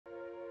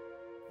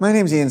My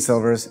name's Ian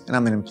Silvers, and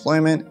I'm an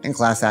employment and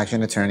class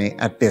action attorney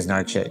at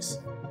Bisnar Chase.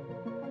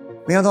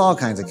 We handle all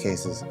kinds of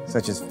cases,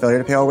 such as failure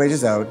to pay all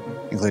wages out,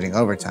 including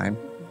overtime,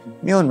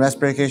 meal and rest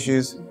break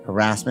issues,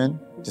 harassment,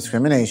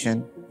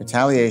 discrimination,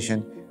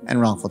 retaliation, and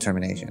wrongful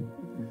termination.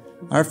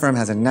 Our firm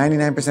has a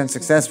 99%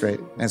 success rate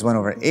and has won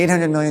over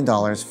 $800 million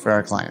for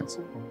our clients.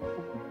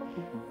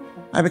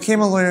 I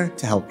became a lawyer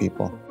to help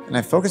people, and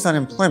I've focused on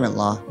employment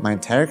law my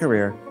entire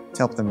career to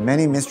help the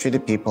many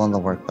mistreated people in the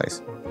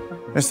workplace.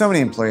 There's so many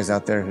employees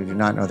out there who do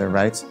not know their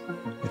rights,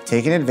 are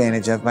taken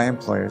advantage of by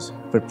employers,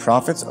 put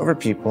profits over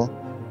people,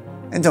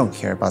 and don't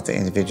care about the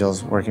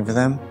individuals working for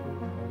them.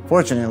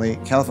 Fortunately,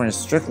 California's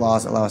strict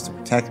laws allow us to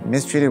protect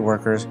mistreated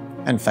workers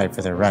and fight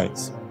for their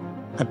rights.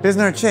 At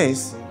Bisnar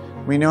Chase,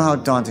 we know how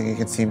daunting it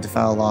can seem to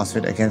file a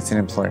lawsuit against an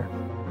employer.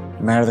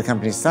 No matter the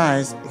company's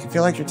size, it can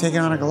feel like you're taking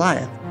on a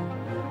Goliath.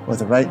 With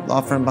the right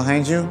law firm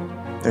behind you,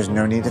 there's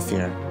no need to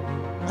fear.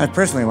 I've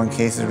personally won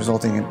cases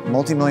resulting in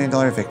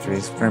multi-million-dollar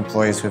victories for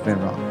employees who have been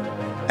wronged.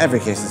 Every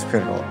case is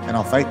critical, and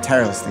I'll fight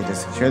tirelessly to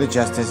secure the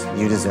justice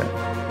you deserve.